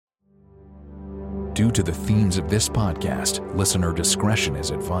Due to the themes of this podcast, listener discretion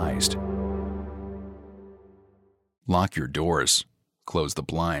is advised. Lock your doors, close the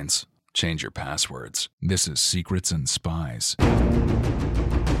blinds, change your passwords. This is Secrets and Spies.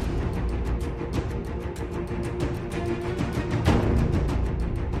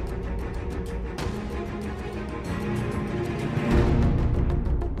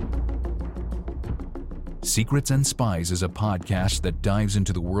 Secrets and Spies is a podcast that dives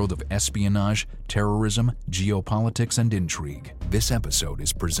into the world of espionage, terrorism, geopolitics, and intrigue. This episode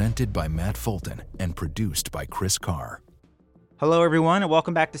is presented by Matt Fulton and produced by Chris Carr. Hello everyone and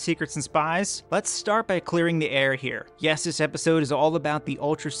welcome back to Secrets and Spies. Let's start by clearing the air here. Yes, this episode is all about the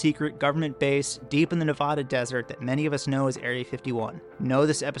ultra-secret government base deep in the Nevada desert that many of us know as Area 51. No,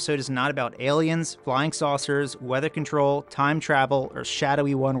 this episode is not about aliens, flying saucers, weather control, time travel, or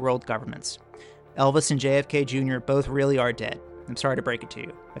shadowy one-world governments. Elvis and JFK Jr. both really are dead. I'm sorry to break it to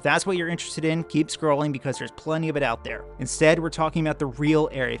you. If that's what you're interested in, keep scrolling because there's plenty of it out there. Instead, we're talking about the real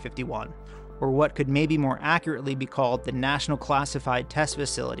Area 51, or what could maybe more accurately be called the National Classified Test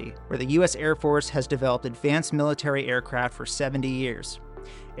Facility, where the U.S. Air Force has developed advanced military aircraft for 70 years.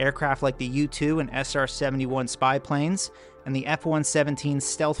 Aircraft like the U-2 and SR-71 spy planes, and the F-117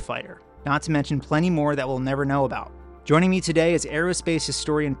 stealth fighter, not to mention plenty more that we'll never know about. Joining me today is aerospace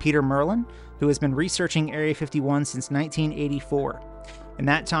historian Peter Merlin, who has been researching Area 51 since 1984. In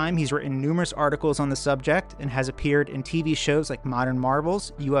that time, he's written numerous articles on the subject and has appeared in TV shows like Modern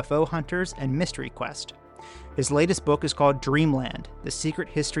Marvels, UFO Hunters, and Mystery Quest. His latest book is called Dreamland: The Secret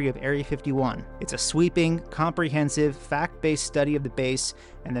History of Area 51. It's a sweeping, comprehensive, fact-based study of the base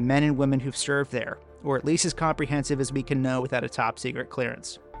and the men and women who've served there, or at least as comprehensive as we can know without a top-secret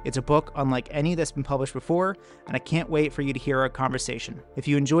clearance. It's a book unlike any that's been published before, and I can't wait for you to hear our conversation. If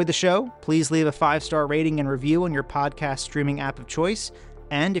you enjoyed the show, please leave a 5-star rating and review on your podcast streaming app of choice,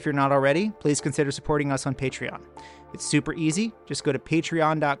 and if you're not already, please consider supporting us on Patreon. It's super easy. Just go to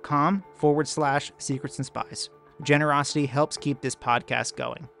patreon.com/Secrets and Spies. Generosity helps keep this podcast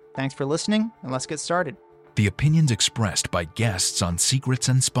going. Thanks for listening, and let's get started. The opinions expressed by guests on Secrets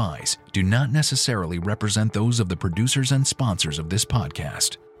and Spies do not necessarily represent those of the producers and sponsors of this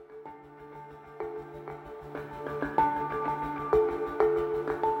podcast.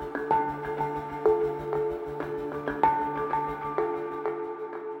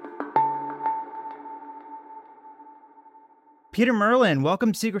 Peter Merlin,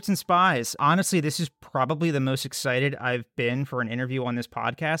 welcome to Secrets and Spies. Honestly, this is probably the most excited I've been for an interview on this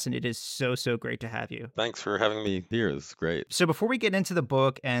podcast, and it is so great to have you. Thanks for having me here. It's great. So before we get into the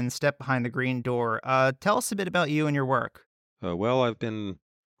book and step behind the green door, tell us a bit about you and your work. Well, I've been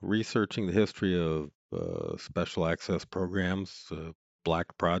researching the history of special access programs,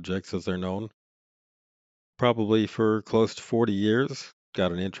 black projects as they're known, probably for close to 40 years.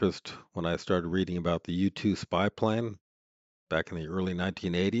 Got an interest when I started reading about the U-2 spy plane back in the early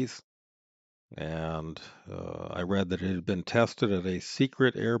 1980s, and I read that it had been tested at a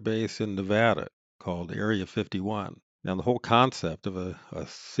secret air base in Nevada called Area 51. Now, the whole concept of a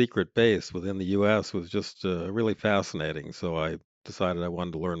secret base within the U.S. was just really fascinating, so I decided I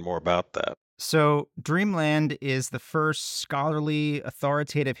wanted to learn more about that. So Dreamland is the first scholarly,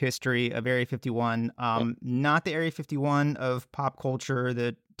 authoritative history of Area 51, not the Area 51 of pop culture,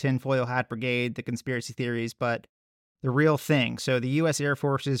 the tinfoil hat brigade, the conspiracy theories, but the real thing. So the U.S. Air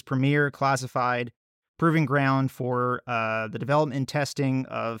Force's premier classified proving ground for the development and testing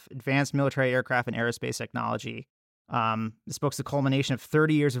of advanced military aircraft and aerospace technology. This book's the culmination of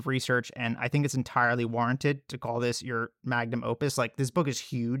 30 years of research, and I think it's entirely warranted to call this your magnum opus. Like, this book is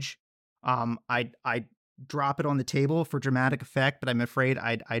huge. I'd drop it on the table for dramatic effect, but I'm afraid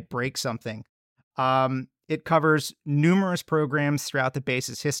I'd break something. It covers numerous programs throughout the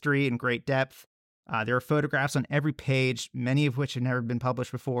base's history in great depth. There are photographs on every page, many of which have never been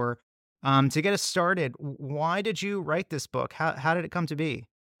published before. To get us started, why did you write this book? How did it come to be?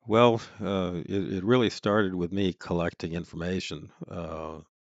 Well, it really started with me collecting information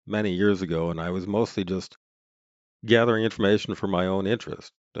many years ago, and I was mostly just gathering information for my own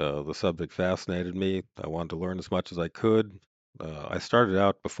interest. The subject fascinated me. I wanted to learn as much as I could. I started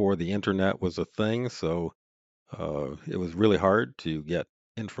out before the internet was a thing, so it was really hard to get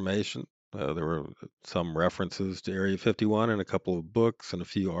information. There were some references to Area 51 in a couple of books and a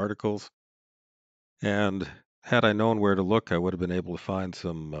few articles. And had I known where to look, I would have been able to find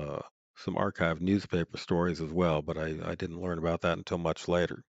some archived newspaper stories as well, but I didn't learn about that until much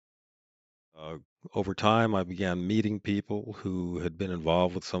later. Over time, I began meeting people who had been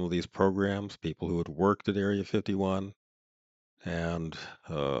involved with some of these programs, people who had worked at Area 51, and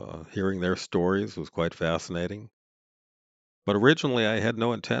hearing their stories was quite fascinating. But originally, I had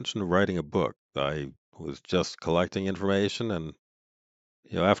no intention of writing a book. I was just collecting information, and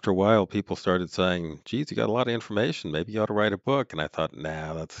after a while, people started saying, "Geez, you got a lot of information. Maybe you ought to write a book." And I thought,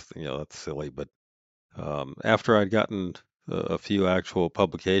 "Nah, that's silly." But after I'd gotten a few actual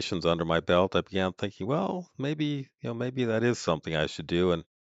publications under my belt, I began thinking, well, maybe that is something I should do. And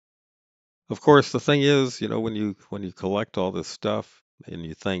of course, the thing is, when you collect all this stuff and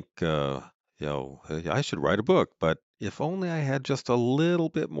you think, "Hey, I should write a book, but if only I had just a little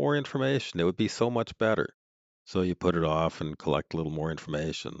bit more information, it would be so much better." So you put it off and collect a little more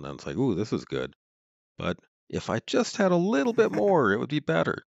information, and it's like, "Ooh, this is good. But if I just had a little bit more, it would be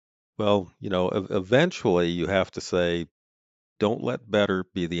better." Well, eventually you have to say, don't let better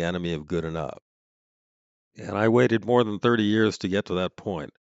be the enemy of good enough. And I waited more than 30 years to get to that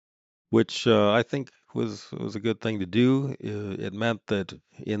point, which I think was a good thing to do. It meant that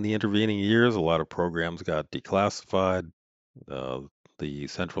in the intervening years, a lot of programs got declassified. Uh, the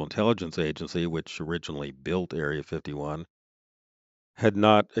Central Intelligence Agency, which originally built Area 51, had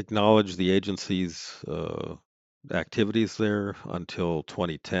not acknowledged the agency's activities there until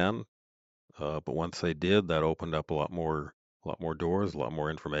 2010. But once they did, that opened up a lot more doors, a lot more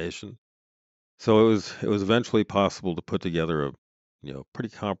information. So it was eventually possible to put together a pretty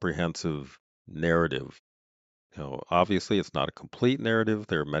comprehensive narrative. Obviously, it's not a complete narrative.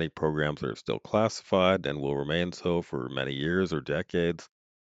 There are many programs that are still classified and will remain so for many years or decades.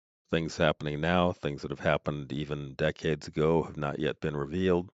 Things happening now, things that have happened even decades ago, have not yet been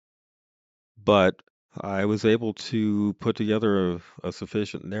revealed. But I was able to put together a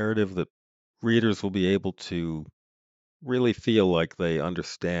sufficient narrative that readers will be able to really feel like they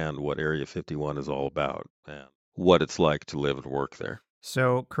understand what Area 51 is all about and what it's like to live and work there.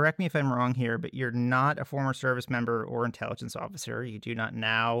 So, correct me if I'm wrong here, but you're not a former service member or intelligence officer. You do not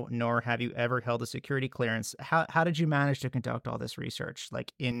now, nor have you ever held a security clearance. How did you manage to conduct all this research,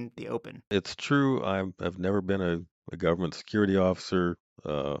 like in the open? It's true, I've never been a government security officer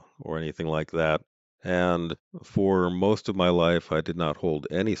or anything like that. And for most of my life, I did not hold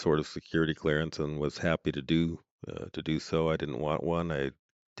any sort of security clearance and was happy to do so. I didn't want one. I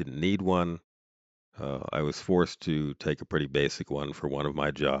didn't need one. I was forced to take a pretty basic one for one of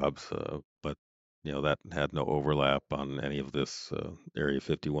my jobs, but that had no overlap on any of this Area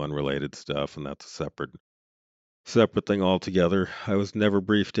 51 related stuff, and that's a separate thing altogether. I was never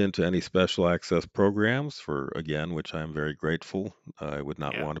briefed into any special access programs for, again, which I am very grateful. I would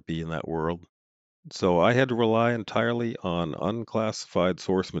not Yeah. want to be in that world. So I had to rely entirely on unclassified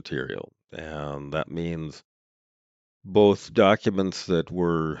source material, and that means both documents that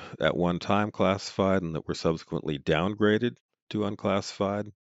were at one time classified and that were subsequently downgraded to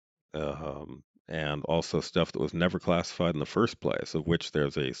unclassified, and also stuff that was never classified in the first place, of which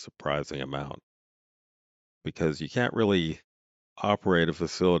there's a surprising amount. Because you can't really operate a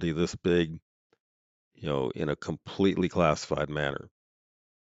facility this big, in a completely classified manner.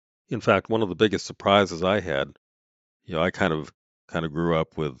 In fact, one of the biggest surprises I had, I kind of grew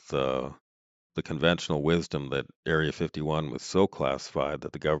up with the conventional wisdom that Area 51 was so classified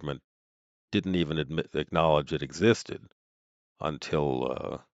that the government didn't even acknowledge it existed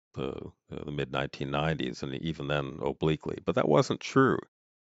until the mid 1990s, and even then obliquely. But that wasn't true.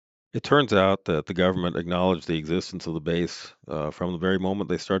 It turns out that the government acknowledged the existence of the base from the very moment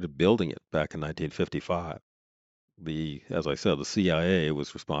they started building it back in 1955. As I said, the CIA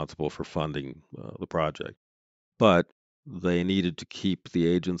was responsible for funding the project, but they needed to keep the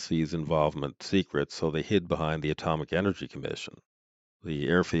agency's involvement secret, so they hid behind the Atomic Energy Commission. The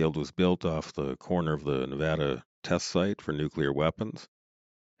airfield was built off the corner of the Nevada test site for nuclear weapons,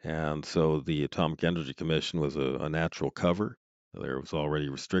 and so the Atomic Energy Commission was a natural cover. There was already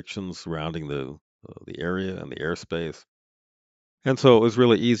restrictions surrounding the area and the airspace, and so it was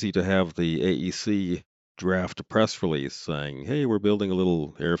really easy to have the AEC draft a press release saying, "Hey, we're building a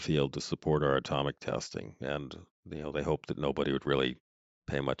little airfield to support our atomic testing," and they hoped that nobody would really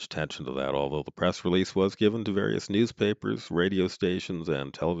pay much attention to that. Although the press release was given to various newspapers, radio stations,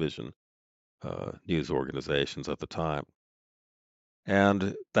 and television news organizations at the time.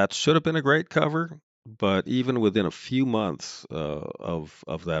 And that should have been a great cover, but even within a few months of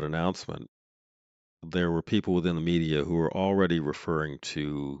that announcement, there were people within the media who were already referring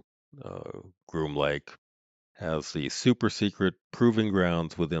to Groom Lake as the super secret proving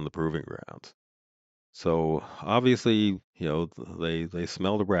grounds within the proving grounds. So obviously, they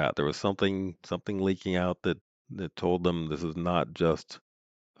smelled a rat. There was something leaking out that told them this is not just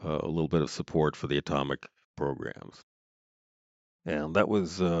a little bit of support for the atomic programs. And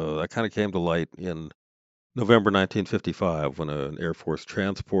that kind of came to light in November 1955 when an Air Force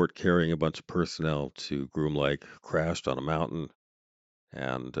transport carrying a bunch of personnel to Groom Lake crashed on a mountain,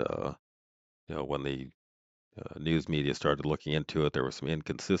 and when the news media started looking into it, there were some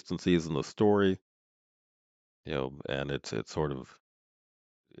inconsistencies in the story, and it sort of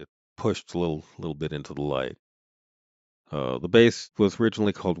it pushed a little bit into the light. The base was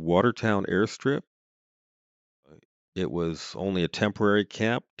originally called Watertown Airstrip. It was only a temporary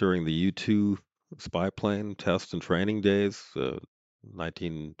camp during the U-2 spy plane test and training days,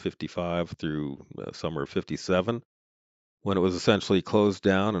 1955 through summer of 57, when it was essentially closed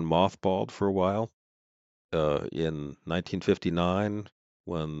down and mothballed for a while. In 1959,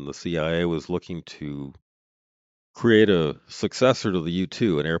 when the CIA was looking to create a successor to the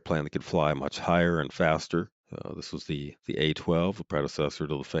U-2, an airplane that could fly much higher and faster. This was the A-12, the predecessor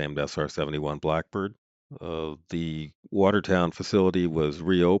to the famed SR-71 Blackbird. The Watertown facility was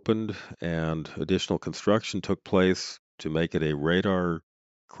reopened, and additional construction took place to make it a radar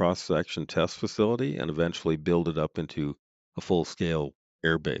cross-section test facility and eventually build it up into a full-scale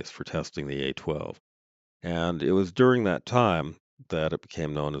airbase for testing the A-12. And it was during that time that it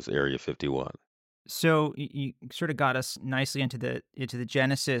became known as Area 51. So you sort of got us nicely into the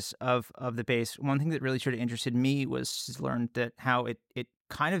genesis of the base. One thing that really sort of interested me was to learn that how it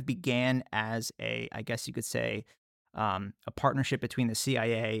kind of began as I guess you could say, a partnership between the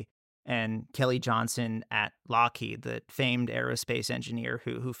CIA and Kelly Johnson at Lockheed, the famed aerospace engineer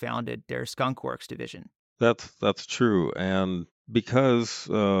who founded their Skunk Works division. That's true, and because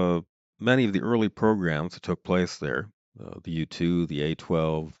many of the early programs that took place there, the U-2, the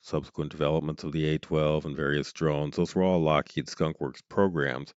A-12, subsequent developments of the A-12, and various drones, those were all Lockheed Skunk Works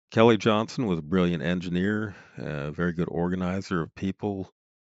programs. Kelly Johnson was a brilliant engineer, a very good organizer of people,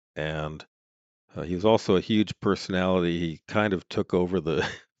 and he was also a huge personality. He kind of took over the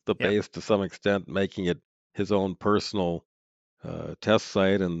the Yep. base to some extent, making it his own personal test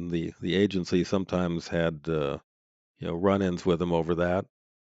site, and the agency sometimes had run-ins with him over that.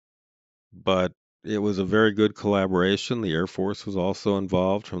 But it was a very good collaboration. The Air Force was also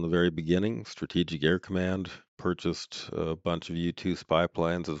involved from the very beginning. Strategic Air Command purchased a bunch of U-2 spy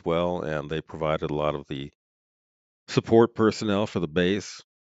planes as well, and they provided a lot of the support personnel for the base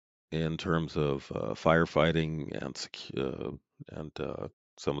in terms of firefighting and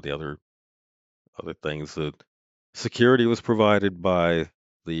some of the other things. That security was provided by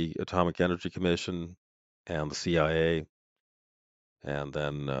the Atomic Energy Commission and the CIA. And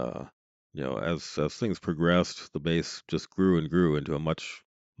then, as things progressed, the base just grew and grew into a much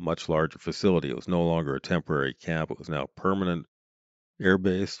larger facility. It was no longer a temporary camp. It was now a permanent air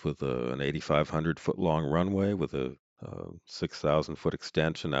base with an 8,500-foot long runway with a 6,000-foot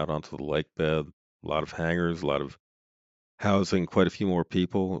extension out onto the lake bed. A lot of hangars, a lot of housing, quite a few more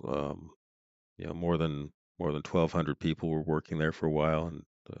people. More than 1,200 people were working there for a while, and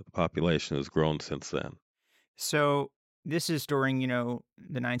the population has grown since then. So this is during,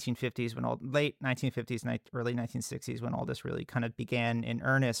 the 1950s, when all late 1950s, early 1960s, when all this really kind of began in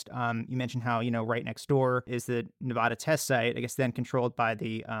earnest. You mentioned how, right next door is the Nevada test site, I guess then controlled by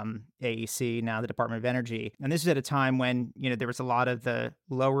the AEC, now the Department of Energy. And this is at a time when, there was a lot of the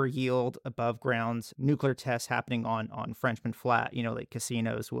lower yield, above ground nuclear tests happening on Frenchman Flat, like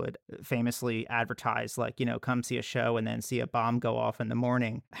casinos would famously advertise, like, come see a show and then see a bomb go off in the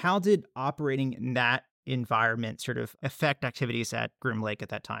morning. How did operating in that environment sort of affect activities at Groom Lake at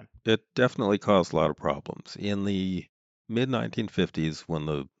that time? It definitely caused a lot of problems. In the mid 1950s, when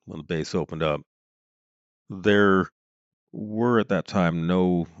the base opened up, there were at that time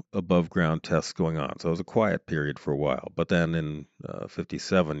no above ground tests going on. So it was a quiet period for a while. But then in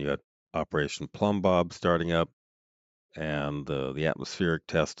 57, you had Operation Plumb Bob starting up, and the atmospheric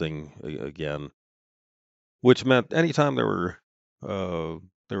testing again, which meant anytime there were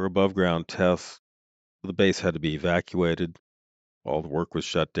above ground tests, the base had to be evacuated. All the work was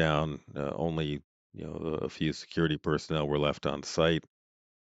shut down. Only a few security personnel were left on site.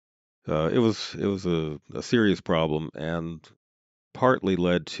 It was a serious problem, and partly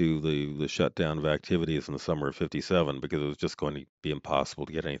led to the shutdown of activities in the summer of '57 because it was just going to be impossible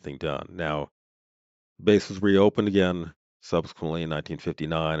to get anything done. Now, the base was reopened again subsequently in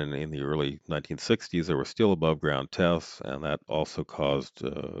 1959, and in the early 1960s there were still above ground tests, and that also caused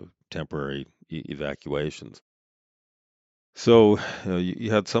temporary evacuations. So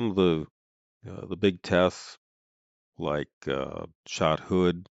you had some of the big tests like Shot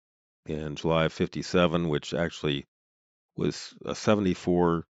Hood in July of '57, which actually was a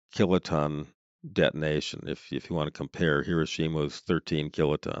 74 kiloton detonation. If you want to compare, Hiroshima was 13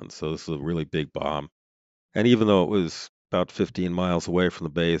 kilotons, so this is a really big bomb. And even though it was about 15 miles away from the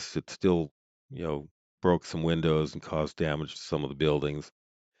base, it still, broke some windows and caused damage to some of the buildings.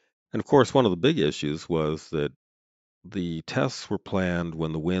 And of course, one of the big issues was that the tests were planned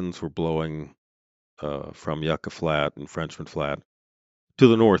when the winds were blowing from Yucca Flat and Frenchman Flat to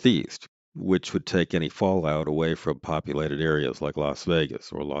the northeast, which would take any fallout away from populated areas like Las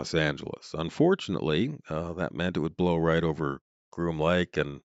Vegas or Los Angeles. Unfortunately, that meant it would blow right over Groom Lake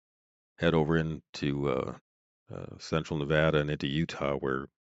and head over into central Nevada and into Utah, where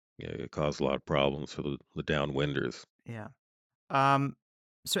it caused a lot of problems for the downwinders. Yeah. Um,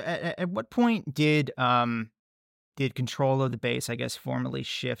 so at what point did control of the base, I guess, formally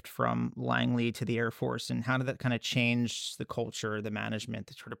shift from Langley to the Air Force, and how did that kind of change the culture, the management,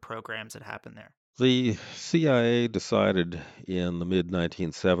 the sort of programs that happened there? The CIA decided in the mid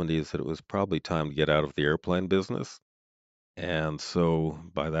 1970s that it was probably time to get out of the airplane business. And so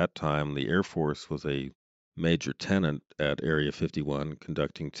by that time, the Air Force was a major tenant at Area 51,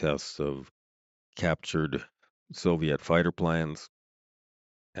 conducting tests of captured Soviet fighter planes.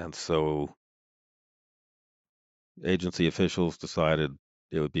 And so agency officials decided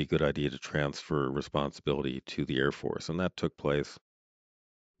it would be a good idea to transfer responsibility to the Air Force. And that took place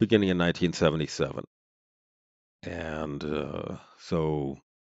beginning in 1977. And so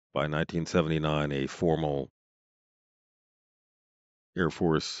by 1979, a formal Air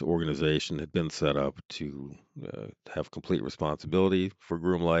Force organization had been set up to have complete responsibility for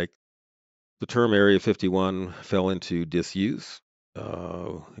Groom Lake. The term Area 51 fell into disuse.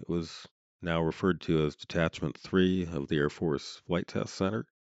 It was now referred to as Detachment 3 of the Air Force Flight Test Center.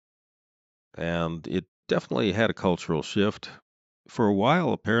 And it definitely had a cultural shift. For a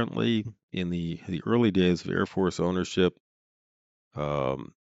while, apparently, in the early days of Air Force ownership,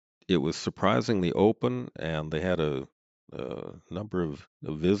 um, it was surprisingly open, and they had a number of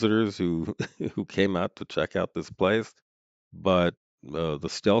visitors who who came out to check out this place. But the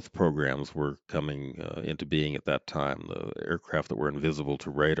stealth programs were coming into being at that time, the aircraft that were invisible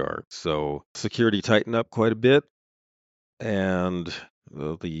to radar. So security tightened up quite a bit, and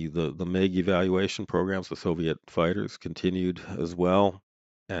the MiG evaluation programs, the Soviet fighters, continued as well,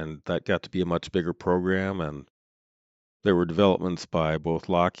 and that got to be a much bigger program. And there were developments by both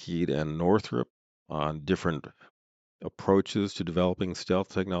Lockheed and Northrop on different approaches to developing stealth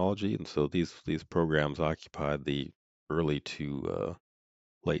technology, and so these programs occupied the early to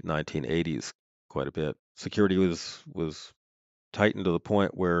late 1980s quite a bit. Security was tightened to the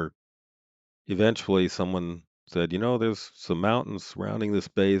point where eventually someone said, there's some mountains surrounding this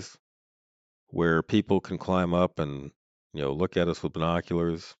base where people can climb up and look at us with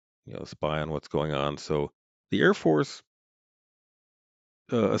binoculars, spy on what's going on. So the Air Force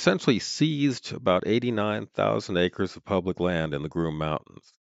essentially seized about 89,000 acres of public land in the Groom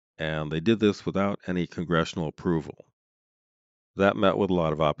Mountains, and they did this without any congressional approval. That met with a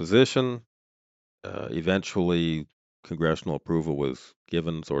lot of opposition. Eventually, congressional approval was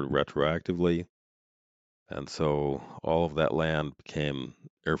given sort of retroactively, and so all of that land became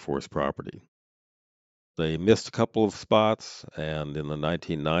Air Force property. They missed a couple of spots, and in the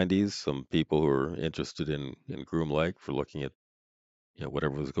 1990s, some people who were interested in Groom Lake for looking at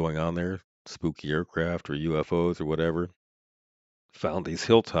whatever was going on there, spooky aircraft or UFOs or whatever, found these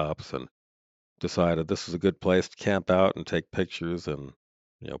hilltops and decided this is a good place to camp out and take pictures and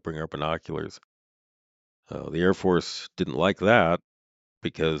bring our binoculars. The Air Force didn't like that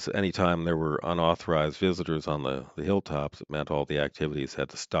because anytime there were unauthorized visitors on the hilltops, it meant all the activities had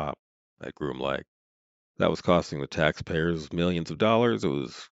to stop at Groom Lake. That was costing the taxpayers millions of dollars. It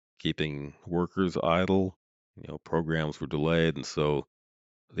was keeping workers idle. Programs were delayed, and so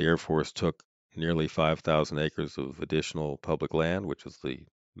the Air Force took nearly 5,000 acres of additional public land, which is the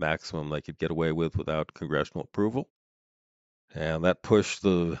maximum they could get away with without congressional approval. And that pushed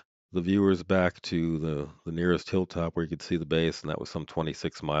the viewers back to the nearest hilltop where you could see the base, and that was some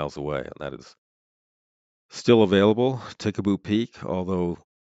 26 miles away. And that is still available, Tickaboo Peak, although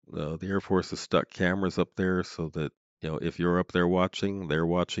the Air Force has stuck cameras up there so that, if you're up there watching, they're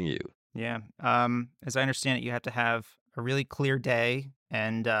watching you. Yeah. As I understand it, you have to have a really clear day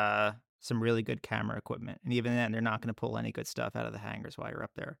and some really good camera equipment. And even then, they're not going to pull any good stuff out of the hangars while you're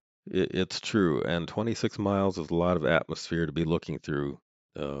up there. It's true, and 26 miles is a lot of atmosphere to be looking through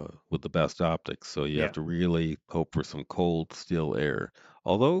with the best optics. So you have Yeah. to really hope for some cold, still air.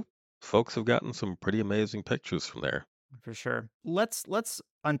 Although folks have gotten some pretty amazing pictures from there. For sure. Let's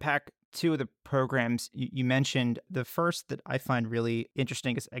unpack two of the programs you mentioned. The first that I find really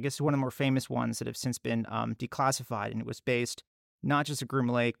interesting is, I guess, one of the more famous ones that have since been declassified, and it was based not just at Groom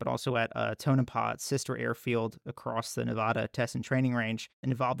Lake, but also at Tonopah, sister airfield across the Nevada Test and Training Range,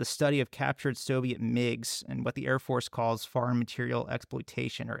 and involved the study of captured Soviet MiGs and what the Air Force calls foreign material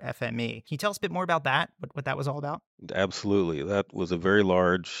exploitation, or FME. Can you tell us a bit more about that? What that was all about? Absolutely. That was a very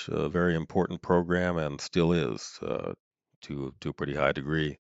large, very important program and still is to a pretty high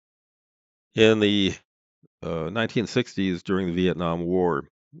degree. In the 1960s, during the Vietnam War,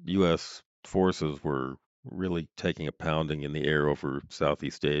 U.S. forces were really taking a pounding in the air over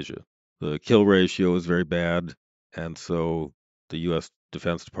Southeast Asia. The kill ratio was very bad, and so the U.S.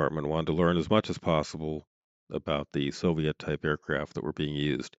 Defense Department wanted to learn as much as possible about the Soviet type aircraft that were being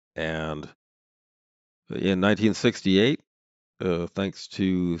used. And in 1968, thanks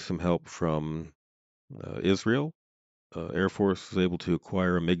to some help from Israel, Air Force was able to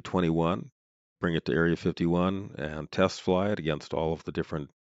acquire a MiG 21, bring it to Area 51, and test fly it against all of the different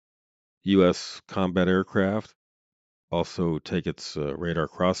U.S. combat aircraft. Also, take its radar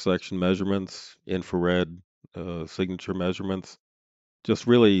cross section measurements, infrared signature measurements. Just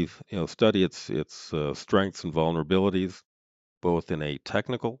really, study its strengths and vulnerabilities, both in a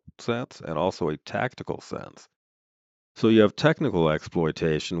technical sense and also a tactical sense. So you have technical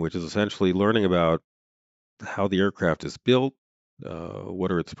exploitation, which is essentially learning about how the aircraft is built,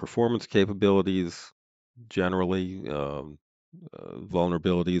 what are its performance capabilities, generally,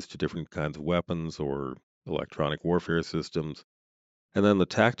 vulnerabilities to different kinds of weapons or electronic warfare systems. And then the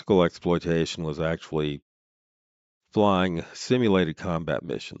tactical exploitation was actually flying simulated combat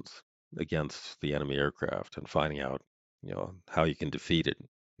missions against the enemy aircraft and finding out, how you can defeat it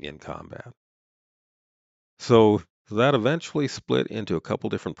in combat. So that eventually split into a couple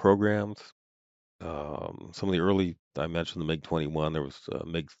different programs. Some of the early, I mentioned the MiG 21. There was a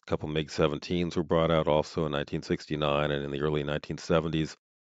couple MiG 17s were brought out also in 1969, and in the early 1970s,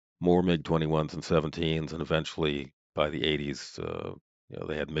 more MiG 21s and 17s, and eventually by the 80s,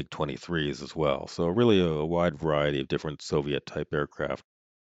 they had MiG 23s as well. So really a wide variety of different Soviet type aircraft.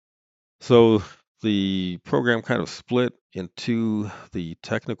 So the program kind of split into the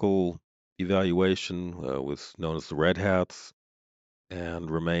technical evaluation was known as the Red Hats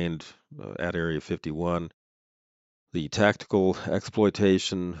and remained at Area 51. The tactical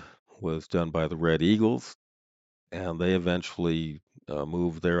exploitation was done by the Red Eagles, and they eventually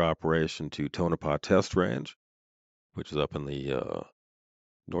moved their operation to Tonopah Test Range, which is up in the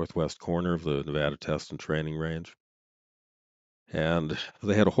northwest corner of the Nevada Test and Training Range. And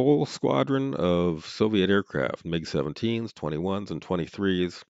they had a whole squadron of Soviet aircraft, MiG 17s, 21s, and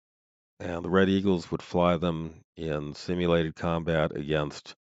 23s. And the Red Eagles would fly them in simulated combat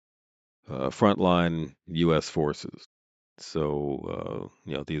against frontline U.S. forces. So,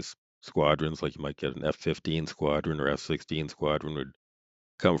 these squadrons, like you might get an F-15 squadron or F-16 squadron, would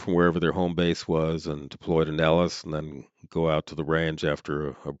come from wherever their home base was and deploy to Nellis, and then go out to the range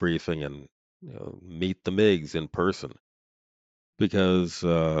after a briefing and meet the MiGs in person. Because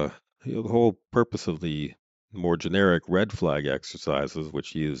the whole purpose of the more generic red flag exercises,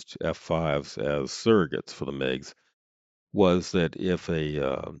 which used F-5s as surrogates for the MiGs, was that if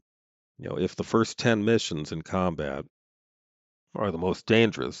the first 10 missions in combat are the most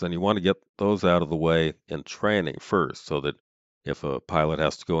dangerous, then you want to get those out of the way in training first, so that if a pilot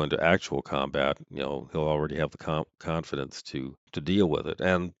has to go into actual combat, he'll already have the confidence to deal with it.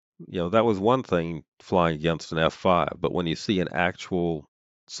 And that was one thing flying against an F-5, but when you see an actual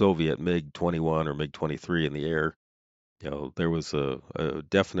Soviet MiG-21 or MiG-23 in the air, there was a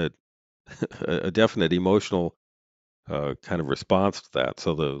definite a definite emotional kind of response to that.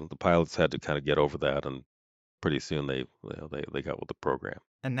 So the pilots had to kind of get over that, and pretty soon they got with the program.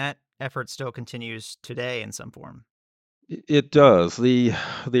 And that effort still continues today in some form. It does. The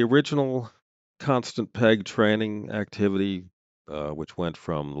original constant peg training activity, which went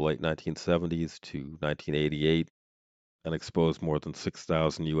from the late 1970s to 1988 and exposed more than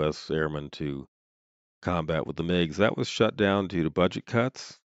 6,000 U.S. airmen to combat with the MiGs, that was shut down due to budget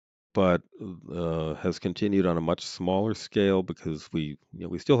cuts, but has continued on a much smaller scale because we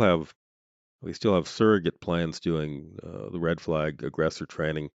still have surrogate planes doing the red flag aggressor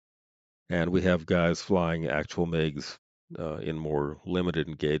training, and we have guys flying actual MiGs in more limited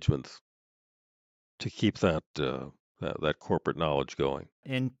engagements to keep that corporate knowledge going.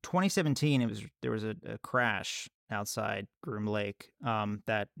 In 2017, there was a crash outside Groom Lake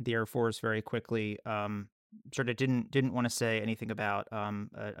that the Air Force very quickly sort of didn't want to say anything about.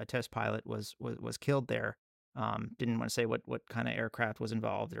 A test pilot was killed there. Didn't want to say what kind of aircraft was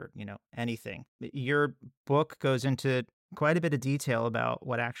involved or anything. Your book goes into quite a bit of detail about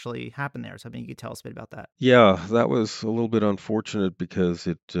what actually happened there. So maybe you could tell us a bit about that. Yeah, that was a little bit unfortunate because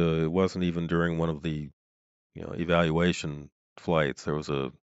it wasn't even during one of the evaluation flights. It was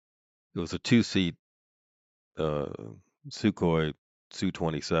a two-seat Sukhoi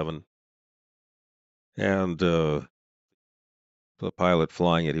Su-27, and the pilot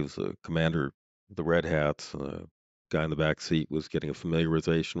flying it, he was the commander of the Red Hats. The guy in the back seat was getting a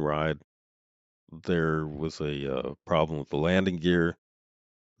familiarization ride. There was a problem with the landing gear.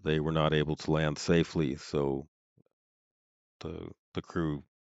 they were not able to land safely, so the crew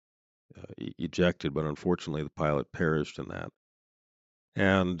ejected, but unfortunately the pilot perished in that.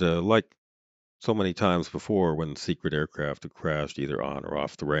 And like so many times before, when secret aircraft have crashed either on or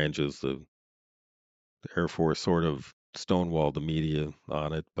off the ranges, the Air Force sort of stonewalled the media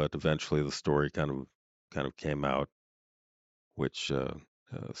on it, but eventually the story kind of came out, which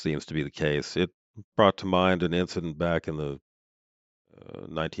seems to be the case. It brought to mind an incident back in the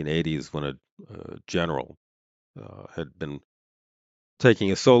 1980s when a general had been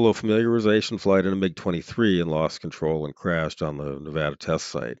taking a solo familiarization flight in a MiG-23 and lost control and crashed on the Nevada test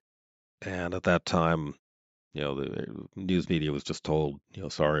site. And at that time, the news media was just told,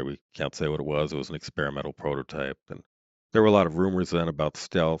 sorry, we can't say what it was. It was an experimental prototype. And there were a lot of rumors then about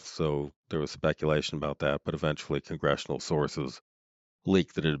stealth, so there was speculation about that. But eventually, congressional sources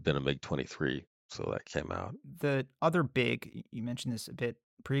leaked that it had been a MiG-23, so that came out. The other big, you mentioned this a bit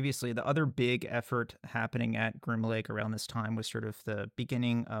previously, the other big effort happening at Groom Lake around this time was sort of the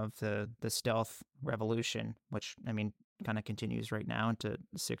beginning of the stealth revolution, which, I mean, kind of continues right now into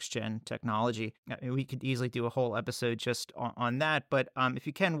 6th-gen technology. I mean, we could easily do a whole episode just on that, but if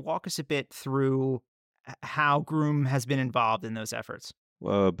you can, walk us a bit through how Groom has been involved in those efforts.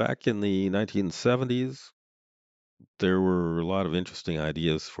 Back in the 1970s, there were a lot of interesting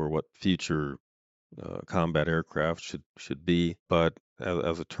ideas for what future combat aircraft should be, but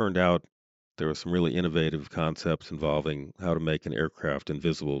as it turned out, there were some really innovative concepts involving how to make an aircraft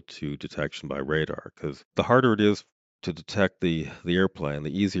invisible to detection by radar. Because the harder it is to detect the airplane,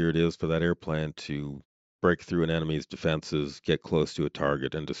 the easier it is for that airplane to break through an enemy's defenses, get close to a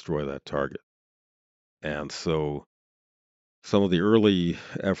target, and destroy that target. And so some of the early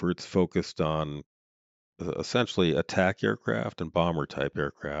efforts focused on essentially attack aircraft and bomber type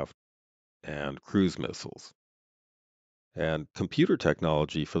aircraft and cruise missiles. And computer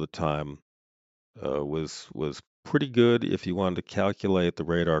technology for the time was pretty good if you wanted to calculate the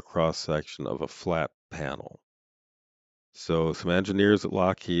radar cross section of a flat panel. So some engineers at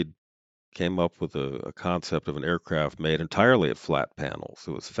Lockheed came up with a concept of an aircraft made entirely of flat panels.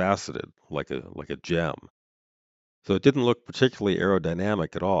 It was faceted like a gem. So it didn't look particularly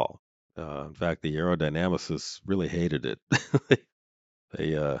aerodynamic at all. In fact, the aerodynamicists really hated it.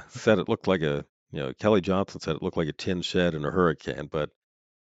 They said it looked like Kelly Johnson said it looked like a tin shed in a hurricane, but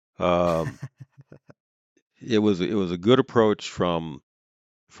um, it was a good approach from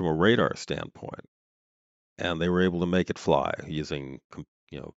a radar standpoint, and they were able to make it fly using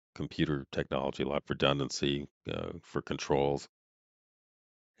computer technology, a lot of redundancy for controls.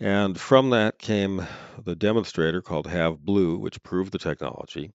 And from that came the demonstrator called Have Blue, which proved the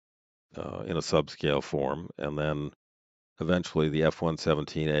technology in a subscale form, and then eventually the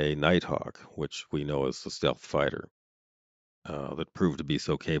F-117A Nighthawk, which we know as the stealth fighter, that proved to be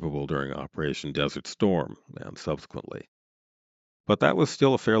so capable during Operation Desert Storm and subsequently. But that was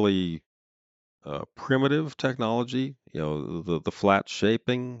still a fairly primitive technology. The flat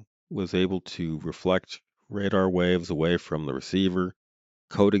shaping was able to reflect radar waves away from the receiver.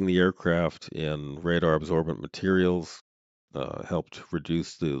 Coating the aircraft in radar absorbent materials helped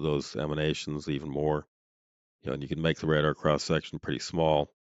reduce those emanations even more. And you can make the radar cross section pretty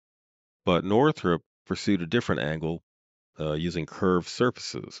small. But Northrop pursued a different angle using curved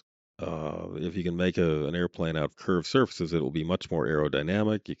surfaces. If you can make an airplane out of curved surfaces, it will be much more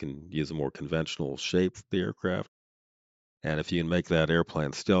aerodynamic. You can use a more conventional shape for the aircraft. And if you can make that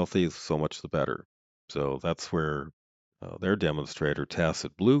airplane stealthy, so much the better. So that's where their demonstrator,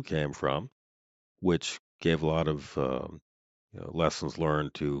 Tacit Blue, came from, which gave a lot of lessons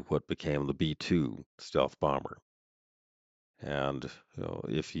learned to what became the B-2 stealth bomber. And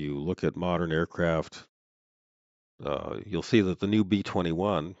if you look at modern aircraft, you'll see that the new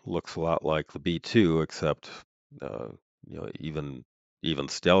B-21 looks a lot like the B-2, except uh, even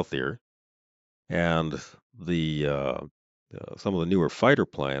stealthier. And the some of the newer fighter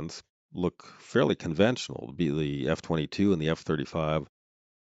planes look fairly conventional. The F-22 and the F-35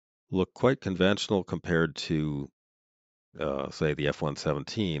 look quite conventional compared to, say, the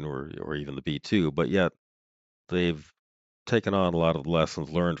F-117 or even the B-2, but yet they've taken on a lot of the lessons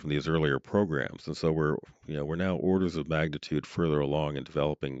learned from these earlier programs, and so we're now orders of magnitude further along in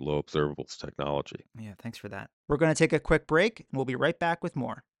developing low observables technology. Yeah, thanks for that. We're going to take a quick break, and we'll be right back with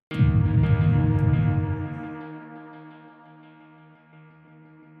more.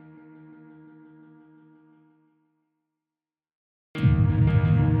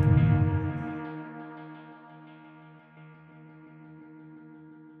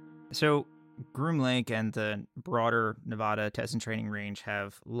 So Groom Lake and the broader Nevada Test and Training Range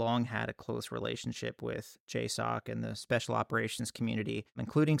have long had a close relationship with JSOC and the special operations community,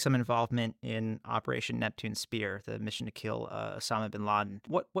 including some involvement in Operation Neptune Spear, the mission to kill Osama bin Laden.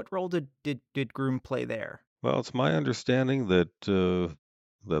 What role did Groom play there? Well, it's my understanding that the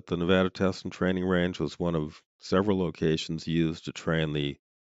Nevada Test and Training Range was one of several locations used to train the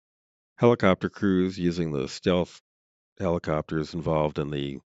helicopter crews using the stealth helicopters involved in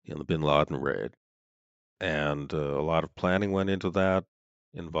the Bin Laden raid. And a lot of planning went into that,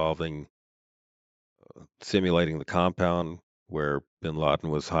 involving simulating the compound where Bin Laden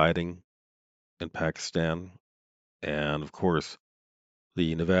was hiding in Pakistan, and of course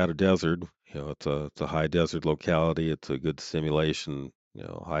the Nevada desert. It's a high desert locality. It's a good simulation,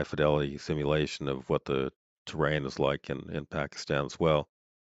 high fidelity simulation of what the terrain is like in Pakistan as well.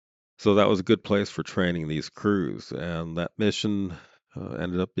 So that was a good place for training these crews, and that mission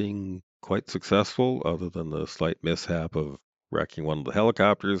ended up being quite successful, other than the slight mishap of wrecking one of the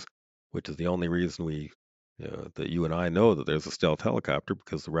helicopters, which is the only reason that you and I know that there's a stealth helicopter,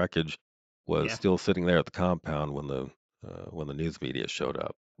 because the wreckage was Yeah. still sitting there at the compound when the news media showed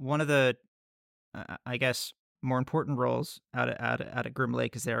up. One of the I guess, more important roles out of Groom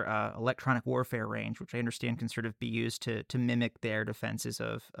Lake is their electronic warfare range, which I understand can sort of be used to mimic the air defenses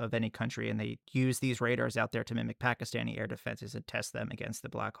of any country. And they use these radars out there to mimic Pakistani air defenses and test them against the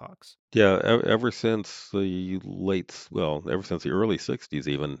Blackhawks. Yeah, ever since the early '60s,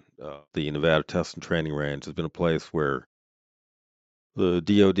 even the Nevada Test and Training Range has been a place where the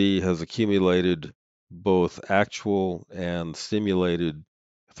DoD has accumulated both actual and simulated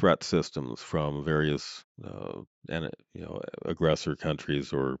threat systems from various aggressor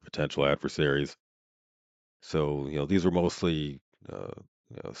countries or potential adversaries. So these are mostly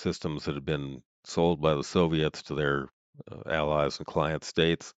systems that had been sold by the Soviets to their allies and client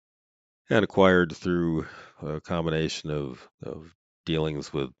states, and acquired through a combination of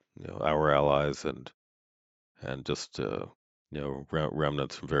dealings with our allies and just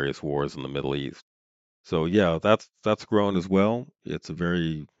remnants from various wars in the Middle East. So yeah, that's grown as well. It's a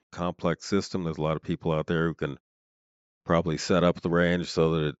very complex system. There's a lot of people out there who can probably set up the range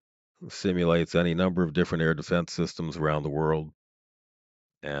so that it simulates any number of different air defense systems around the world,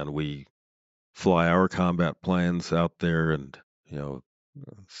 and we fly our combat planes out there and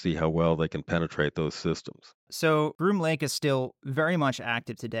see how well they can penetrate those systems. So, Groom Lake is still very much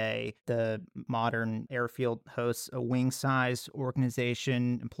active today. The modern airfield hosts a wing sized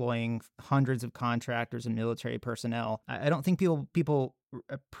organization employing hundreds of contractors and military personnel. I don't think people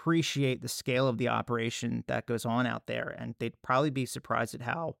appreciate the scale of the operation that goes on out there, and they'd probably be surprised at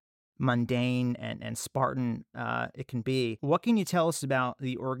how mundane and Spartan it can be. What can you tell us about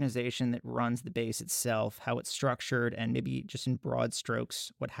the organization that runs the base itself, how it's structured, and maybe just in broad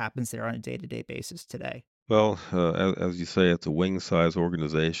strokes, what happens there on a day-to-day basis today? Well, as you say, it's a wing size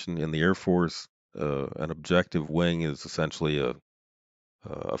organization. In the Air Force, an objective wing is essentially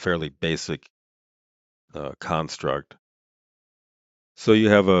a fairly basic construct. So you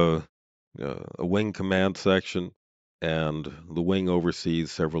have a wing command section, and the wing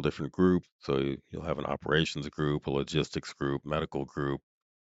oversees several different groups. So you'll have an operations group, a logistics group, medical group,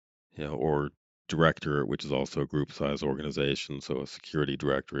 or directorate, which is also a group size organization. So a security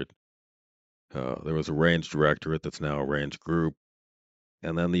directorate. There was a range directorate that's now a range group.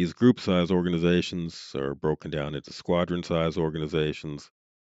 And then these group size organizations are broken down into squadron size organizations,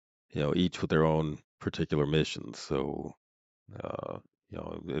 each with their own particular missions. So, uh,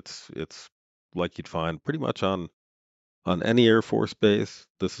 it's like you'd find pretty much on any Air Force base.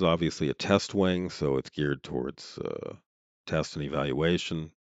 This is obviously a test wing, so it's geared towards test and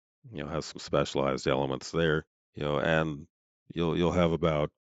evaluation. Has some specialized elements there. And you'll have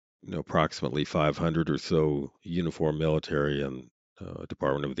about approximately 500 or so uniformed military and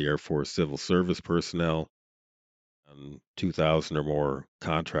Department of the Air Force civil service personnel, and 2,000 or more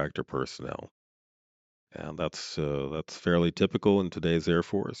contractor personnel. And that's fairly typical in today's Air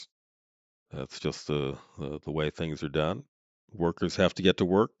Force. That's just the way things are done. Workers have to get to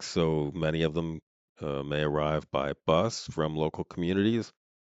work, so many of them may arrive by bus from local communities.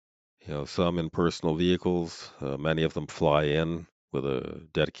 Some in personal vehicles. Many of them fly in with a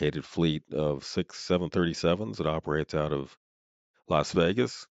dedicated fleet of six 737s that operates out of Las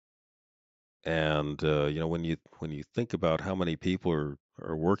Vegas. And when you think about how many people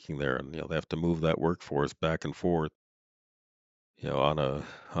are working there, and they have to move that workforce back and forth, on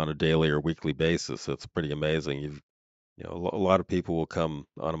a daily or weekly basis, it's pretty amazing. A lot of people will come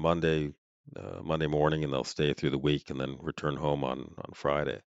on a Monday morning, and they'll stay through the week and then return home on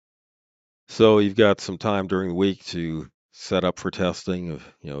Friday. So you've got some time during the week to set up for testing,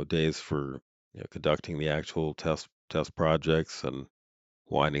 days for conducting the actual test projects and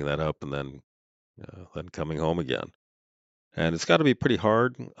winding that up, and then coming home again. And it's got to be pretty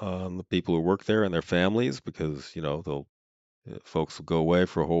hard on the people who work there and their families because they'll folks will go away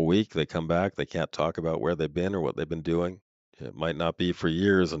for a whole week. They come back, they can't talk about where they've been or what they've been doing. It might not be for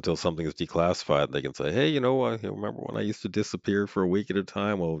years until something is declassified. They can say, "Hey, remember when I used to disappear for a week at a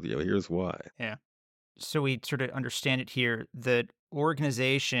time? Well, here's why." Yeah. So we sort of understand it here. The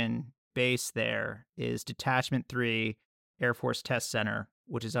organization base there is Detachment 3 Air Force Test Center,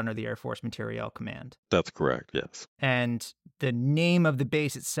 which is under the Air Force Materiel Command. That's correct. Yes. And the name of the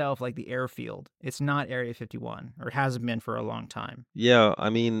base itself, like the airfield, it's not Area 51, or hasn't been for a long time. Yeah. I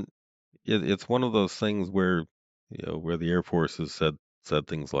mean, it's one of those things where where the Air Force has said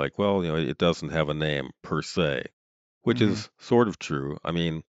things like, "Well, it doesn't have a name per se," which Mm-hmm. is sort of true. I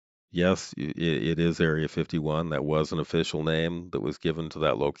mean, yes, it is Area 51. That was an official name that was given to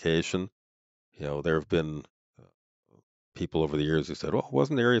that location. There have been people over the years who said, "Oh,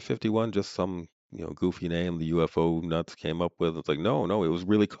 wasn't Area 51 just some goofy name the UFO nuts came up with?" It's like, no, no, it was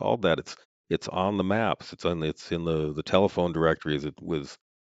really called that. It's on the maps. It's in the telephone directories. It was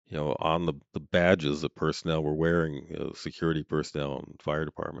on the badges that personnel were wearing, security personnel and fire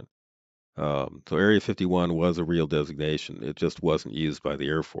department. So Area 51 was a real designation. It just wasn't used by the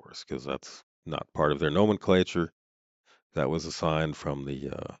Air Force because that's not part of their nomenclature. That was assigned from the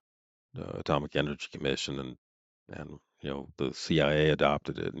Atomic Energy Commission, and the CIA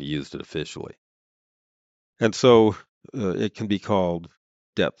adopted it and used it officially. And so it can be called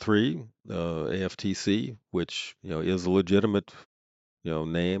Det 3, AFTC, which is a legitimate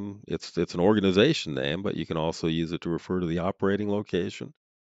name. It's an organization name, but you can also use it to refer to the operating location.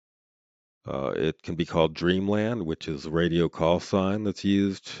 It can be called Dreamland, which is a radio call sign that's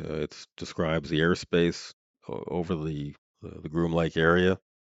used. It describes the airspace over the Groom Lake area.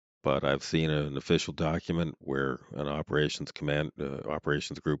 But I've seen an official document where an operations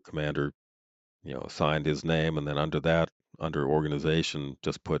group commander, signed his name, and then under organization,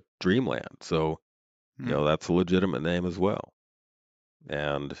 just put Dreamland. So, Mm. that's a legitimate name as well.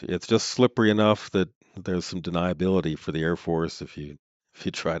 And it's just slippery enough that there's some deniability for the Air Force if you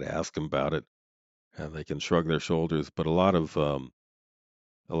try to ask them about it, and they can shrug their shoulders. But a lot of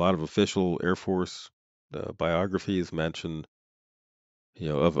official Air Force biographies mention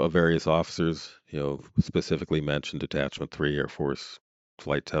of various officers, specifically mentioned Detachment 3 Air Force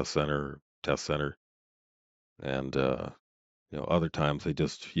Flight Test Center, and other times they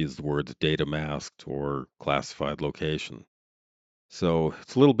just use the words data masked or classified location. So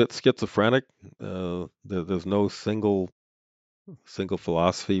it's a little bit schizophrenic. There's no single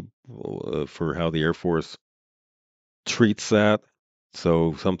philosophy for how the Air Force treats that.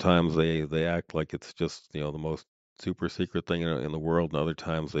 So sometimes they act like it's just the most super secret thing in the world, and other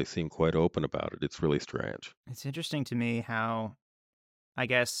times they seem quite open about it. It's really strange. It's interesting to me how, I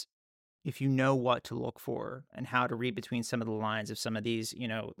guess, if you know what to look for and how to read between some of the lines of some of these,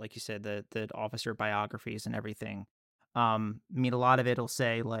 like you said, the officer biographies and everything. I mean, a lot of it'll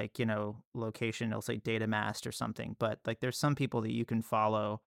say like, location, it'll say data mast or something, but like there's some people that you can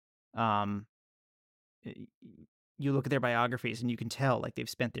follow. Um, y- you look at their biographies and you can tell like they've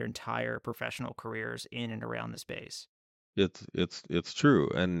spent their entire professional careers in and around the space. It's true,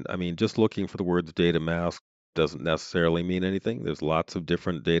 and I mean, just looking for the words data mask doesn't necessarily mean anything. There's lots of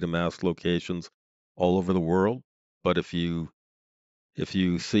different data mask locations all over the world, but if you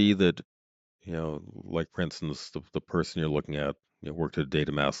see that, like for instance, the person you're looking at, worked at a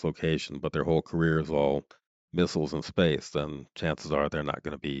data mask location, but their whole career is all missiles and space, then chances are they're not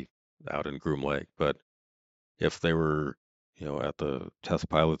going to be out in Groom Lake. But if they were, at the test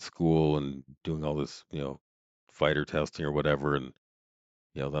pilot school and doing all this, fighter testing or whatever, and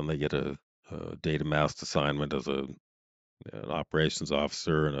then they get a data mask assignment as an operations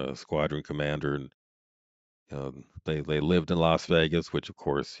officer and a squadron commander, and they lived in Las Vegas, which of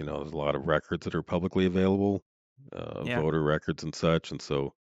course, there's a lot of records that are publicly available, Yeah. voter records and such, and so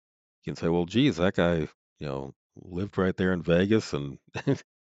you can say, well, geez, that guy, lived right there in Vegas and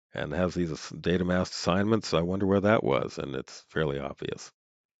and has these data mask assignments. I wonder where that was, and it's fairly obvious.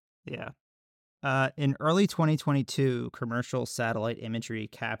 Yeah. In early 2022, commercial satellite imagery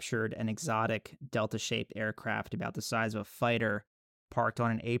captured an exotic Delta shaped aircraft about the size of a fighter parked on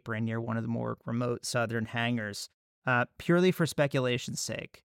an apron near one of the more remote southern hangars. Purely for speculation's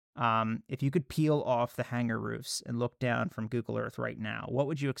sake, if you could peel off the hangar roofs and look down from Google Earth right now, what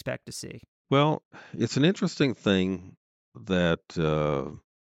would you expect to see? Well, it's an interesting thing that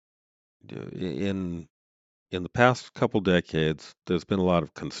in in the past couple decades, there's been a lot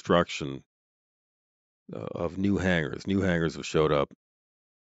of construction of new hangars. New hangars have showed up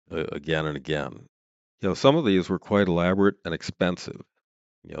again and again. Some of these were quite elaborate and expensive.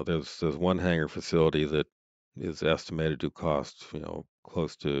 There's one hangar facility that is estimated to cost,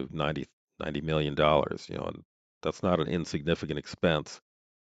 close to $90 million, and that's not an insignificant expense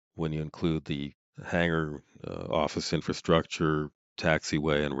when you include the hangar, office infrastructure,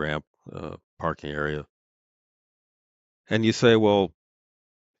 taxiway and ramp, parking area. And you say, well,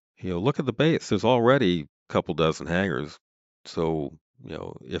 look at the base. There's already a couple dozen hangars. So,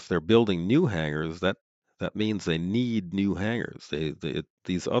 if they're building new hangars, that means they need new hangars.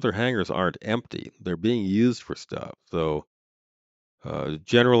 These other hangars aren't empty. They're being used for stuff. So,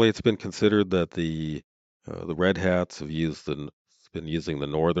 generally, it's been considered that the Red Hats have been using the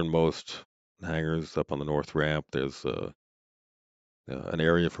northernmost hangars up on the north ramp. There's an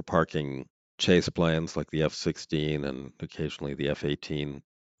area for parking chase planes like the F-16 and occasionally the F-18.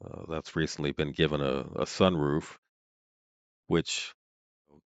 That's recently been given a sunroof, which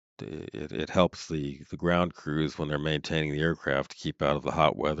it helps the ground crews when they're maintaining the aircraft to keep out of the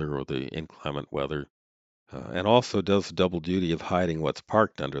hot weather or the inclement weather, and also does the double duty of hiding what's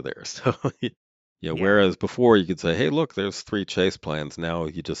parked under there. So, Yeah. whereas before you could say, "Hey, look, there's three chase planes," now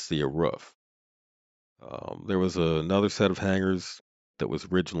you just see a roof. There was another set of hangars that was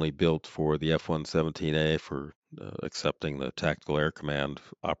originally built for the F-117A for accepting the Tactical Air Command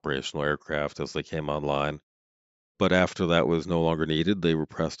operational aircraft as they came online. But after that was no longer needed, they were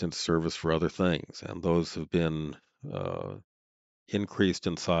pressed into service for other things, and those have been uh, increased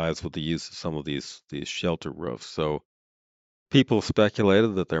in size with the use of some of these shelter roofs. So people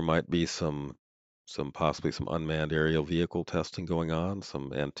speculated that there might be possibly some unmanned aerial vehicle testing going on.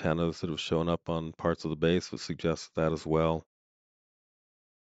 Some antennas that have shown up on parts of the base would suggest that as well.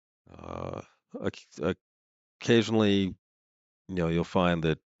 Uh, oc- Occasionally, you'll find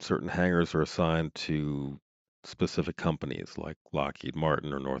that certain hangars are assigned to specific companies like Lockheed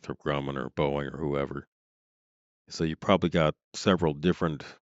Martin or Northrop Grumman or Boeing or whoever. So you probably got several different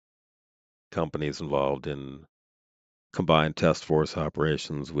companies involved in combined test force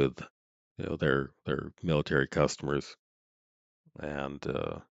operations with their military customers. And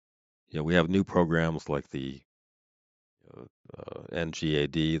we have new programs like the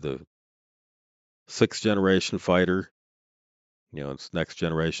NGAD, the sixth generation fighter. It's next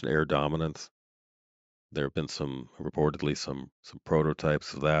generation air dominance. There have been reportedly some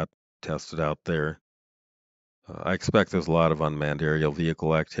prototypes of that tested out there. I expect there's a lot of unmanned aerial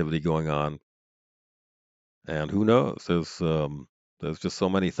vehicle activity going on, and who knows? There's just so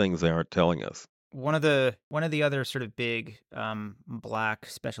many things they aren't telling us. One of the other sort of big black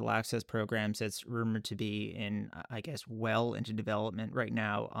special access programs that's rumored to be in, I guess, well into development right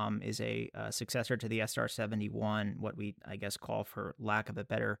now, is a successor to the SR-71, what we, I guess, call, for lack of a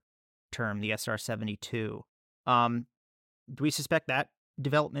better term, the SR-72. Um, do we suspect that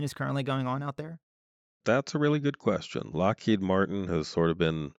development is currently going on out there? That's a really good question. Lockheed Martin has sort of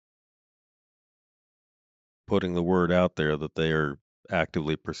been putting the word out there that they are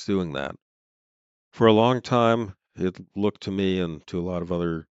actively pursuing that. For a long time, it looked to me and to a lot of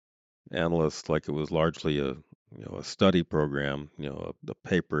other analysts like it was largely a study program, a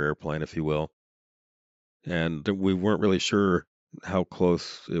paper airplane, if you will, and we weren't really sure how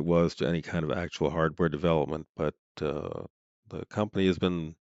close it was to any kind of actual hardware development. But the company has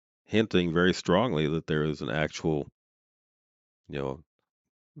been hinting very strongly that there is an actual, you know,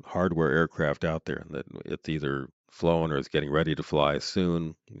 hardware aircraft out there, and that it's either flown or is getting ready to fly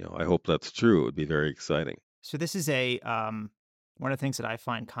soon. I hope that's true. It would be very exciting. So this is a one of the things that I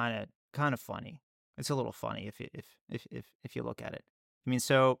find kind of funny. It's a little funny if you look at it. I mean,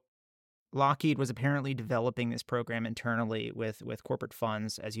 so Lockheed was apparently developing this program internally with corporate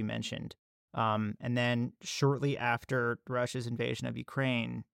funds, as you mentioned. And then shortly after Russia's invasion of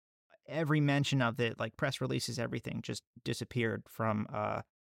Ukraine, every mention of it, like press releases, everything just disappeared from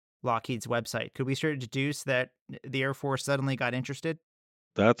Lockheed's website. Could we sort of deduce that the Air Force suddenly got interested?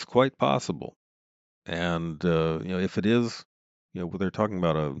 That's quite possible. And if it is, they're talking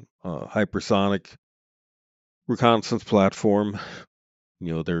about a hypersonic reconnaissance platform.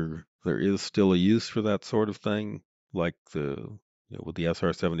 There is still a use for that sort of thing, like with the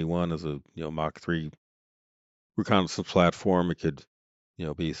SR-71 as a Mach 3 reconnaissance platform. It could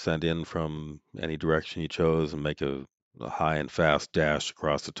be sent in from any direction you chose and make a high and fast dash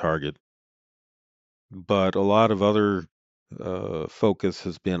across the target. But a lot of other focus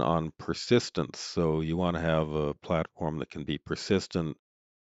has been on persistence. So you want to have a platform that can be persistent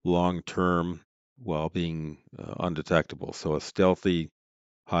long term while being undetectable. So a stealthy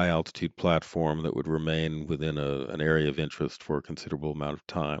high altitude platform that would remain within an area of interest for a considerable amount of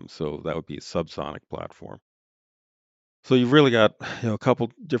time. So that would be a subsonic platform. So you've really got, a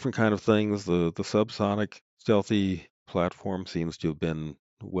couple different kind of things. The subsonic stealthy platform seems to have been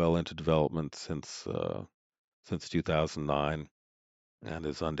well into development since 2009 and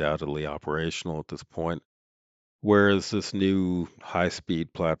is undoubtedly operational at this point. Whereas this new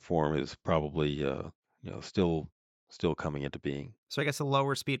high-speed platform is probably still coming into being. So I guess the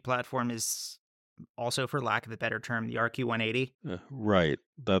lower speed platform is also, for lack of a better term, the RQ-180. Right.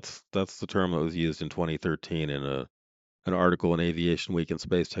 That's the term that was used in 2013 in an article in Aviation Week and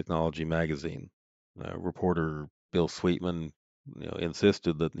Space Technology magazine. Reporter Bill Sweetman,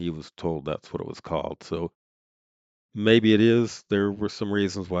 insisted that he was told that's what it was called. So maybe it is. There were some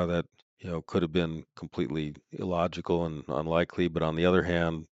reasons why that, could have been completely illogical and unlikely. But on the other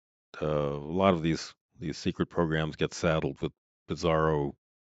hand, a lot of these secret programs get saddled with bizarro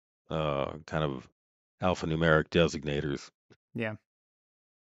kind of alphanumeric designators. Yeah.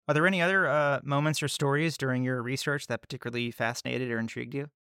 Are there any other moments or stories during your research that particularly fascinated or intrigued you?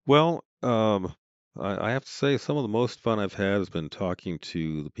 Well, I have to say some of the most fun I've had has been talking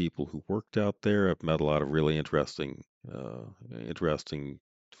to the people who worked out there. I've met a lot of really interesting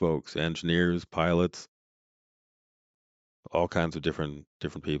folks, engineers, pilots, all kinds of different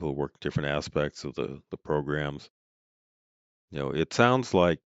people who work different aspects of the programs. It sounds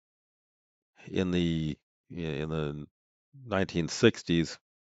like in the 1960s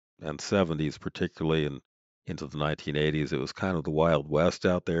and 70s, particularly, and into the 1980s, it was kind of the Wild West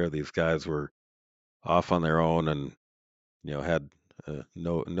out there. These guys were off on their own and had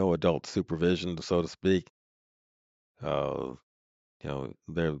no adult supervision, so to speak. Uh,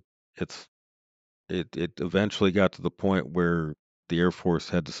 there it eventually got to the point where the Air Force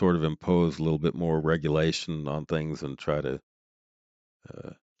had to sort of impose a little bit more regulation on things and uh,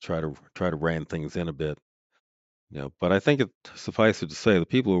 try to rein things in a bit. But I think it suffices to say the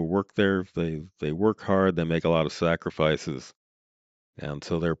people who work there, they work hard, they make a lot of sacrifices, and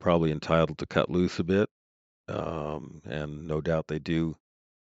so they're probably entitled to cut loose a bit. And no doubt they do.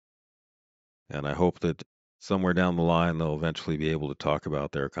 And I hope that somewhere down the line they'll eventually be able to talk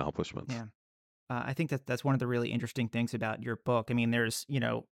about their accomplishments. Yeah. I think that that's one of the really interesting things about your book. I mean, there's,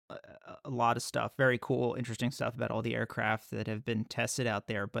 a lot of stuff, very cool, interesting stuff about all the aircraft that have been tested out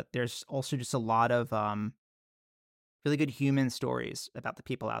there, but there's also just a lot of really good human stories about the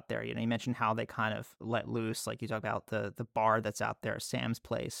people out there. You mentioned how they kind of let loose, like you talk about the bar that's out there, Sam's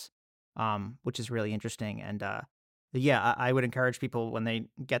Place, which is really interesting. And yeah, I would encourage people when they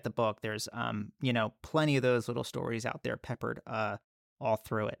get the book. There's plenty of those little stories out there peppered all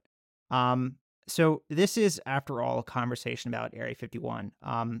through it. So this is, after all, a conversation about Area 51.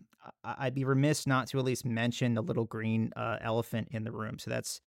 I'd be remiss not to at least mention the little green elephant in the room. So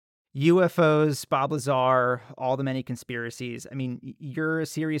that's UFOs, Bob Lazar, all the many conspiracies. I mean, you're a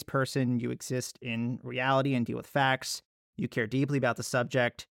serious person. You exist in reality and deal with facts. You care deeply about the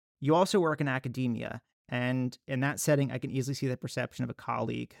subject. You also work in academia. And in that setting, I can easily see the perception of a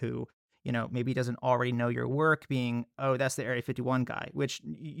colleague who, maybe doesn't already know your work being, oh, that's the Area 51 guy, which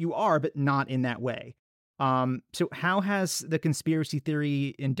you are, but not in that way. So how has the conspiracy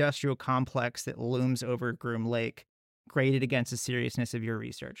theory industrial complex that looms over Groom Lake graded against the seriousness of your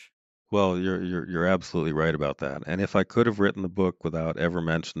research? Well, you're absolutely right about that. And if I could have written the book without ever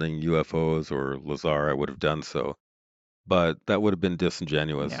mentioning UFOs or Lazar, I would have done so. But that would have been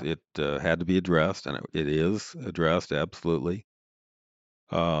disingenuous. Yeah. It had to be addressed, and it is addressed absolutely.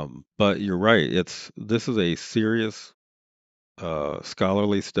 But you're right. This is a serious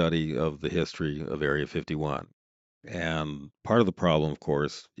scholarly study of the history of Area 51. And part of the problem, of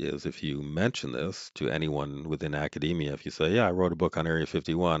course, is if you mention this to anyone within academia, if you say, yeah, I wrote a book on Area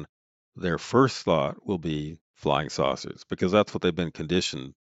 51, their first thought will be flying saucers, because that's what they've been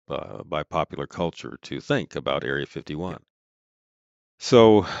conditioned by popular culture to think about Area 51. Yep.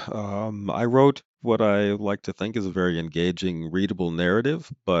 So I wrote what I like to think is a very engaging, readable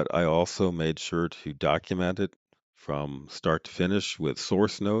narrative, but I also made sure to document it from start to finish with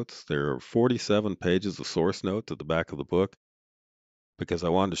source notes. There are 47 pages of source notes at the back of the book because I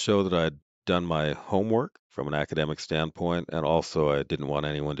wanted to show that I'd done my homework from an academic standpoint, and also I didn't want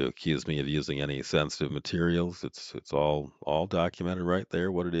anyone to accuse me of using any sensitive materials. It's all documented right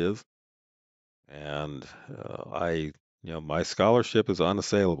there, what it is. And my scholarship is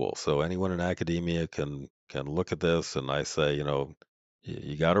unassailable. So anyone in academia can look at this, and I say,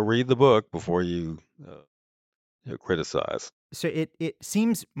 you got to read the book before you criticize. So it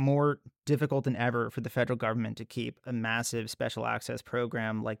seems more difficult than ever for the federal government to keep a massive special access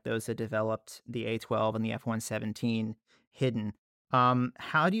program like those that developed the A-12 and the F-117 hidden.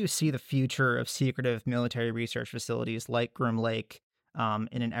 How do you see the future of secretive military research facilities like Groom Lake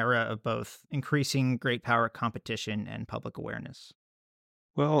in an era of both increasing great power competition and public awareness?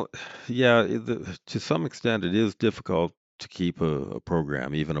 Well, yeah, to some extent, it is difficult to keep a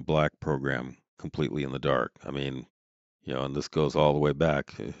program, even a black program, completely in the dark. I mean, and this goes all the way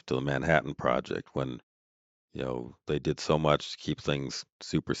back to the Manhattan Project when, they did so much to keep things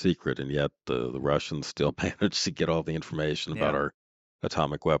super secret, and yet the Russians still managed to get all the information about Yeah. our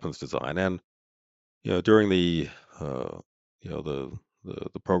atomic weapons design. And, during uh,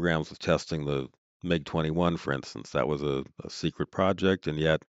 the programs of testing the MiG-21, for instance, that was a secret project, and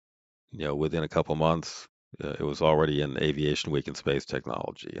yet, within a couple months, it was already in Aviation Week in Space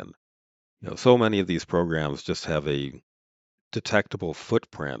Technology. And, so many of these programs just have a detectable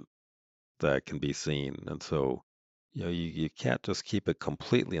footprint that can be seen. And so, you can't just keep it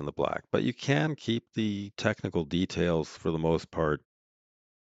completely in the black, but you can keep the technical details for the most part,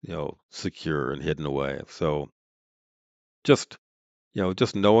 secure and hidden away. So just,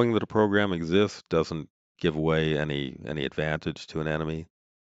 just knowing that a program exists doesn't give away any advantage to an enemy.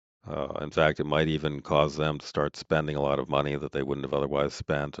 In fact, it might even cause them to start spending a lot of money that they wouldn't have otherwise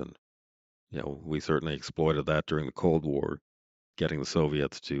spent. And, we certainly exploited that during the Cold War, getting the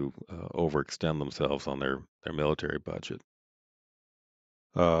Soviets to overextend themselves on their military budget.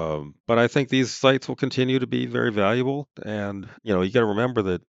 But I think these sites will continue to be very valuable. And, you got to remember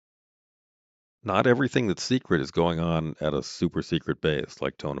that not everything that's secret is going on at a super secret base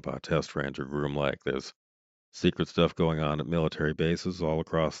like Tonopah Test Range or Groom Lake. There's secret stuff going on at military bases all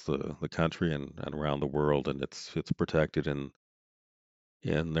across the country and around the world, and it's protected in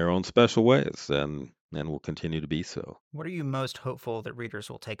their own special ways and will continue to be so. What are you most hopeful that readers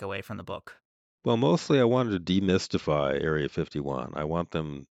will take away from the book? Well, mostly I wanted to demystify Area 51. I want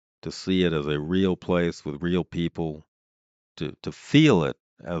them to see it as a real place with real people, to feel it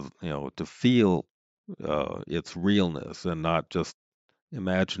as, to feel its realness and not just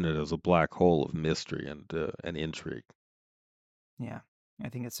imagine it as a black hole of mystery and intrigue. Yeah, I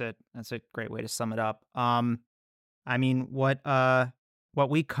think that's a great way to sum it up. I mean, what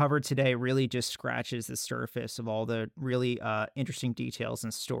we covered today really just scratches the surface of all the really interesting details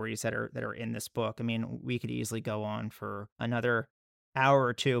and stories that are in this book. I mean, we could easily go on for another hour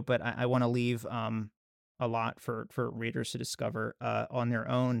or two, but I want to leave a lot for readers to discover on their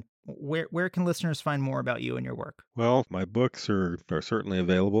own. Where can listeners find more about you and your work? Well, my books are certainly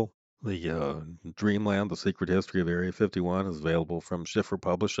available. The Dreamland: The Secret History of Area 51 is available from Schiffer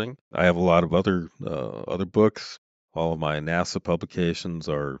Publishing. I have a lot of other books. All of my NASA publications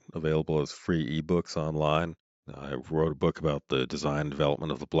are available as free ebooks online. I wrote a book about the design and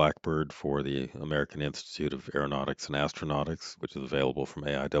development of the Blackbird for the American Institute of Aeronautics and Astronautics, which is available from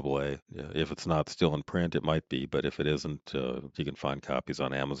AIAA. If it's not still in print, it might be, but if it isn't, you can find copies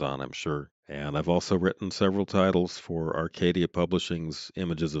on Amazon, I'm sure. And I've also written several titles for Arcadia Publishing's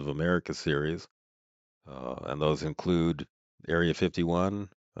Images of America series, and those include Area 51,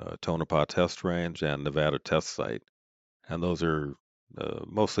 Tonopah Test Range, and Nevada Test Site. And those are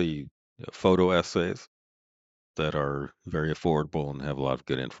mostly photo essays that are very affordable and have a lot of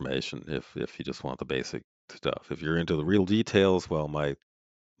good information if you just want the basic stuff. If you're into the real details, well, my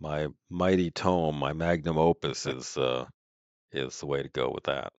mighty tome, my magnum opus is the way to go with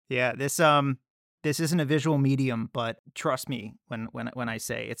that. Yeah, this isn't a visual medium, but trust me when I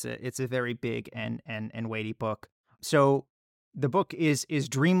say it's a very big and weighty book. So the book is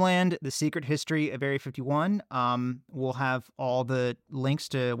Dreamland: The Secret History of Area 51. We'll have all the links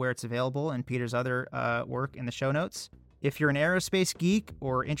to where it's available and Peter's other work in the show notes. If you're an aerospace geek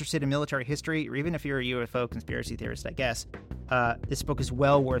or interested in military history, or even if you're a UFO conspiracy theorist, I guess, this book is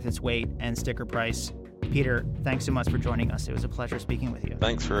well worth its weight and sticker price. Peter, thanks so much for joining us. It was a pleasure speaking with you.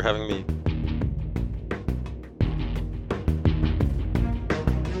 Thanks for having me.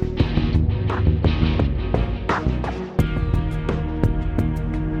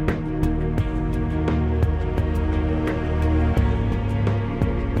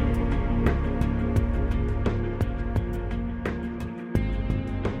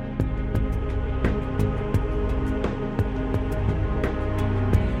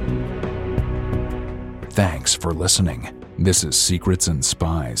 Thanks for listening. This is Secrets and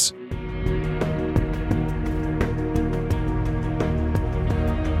Spies.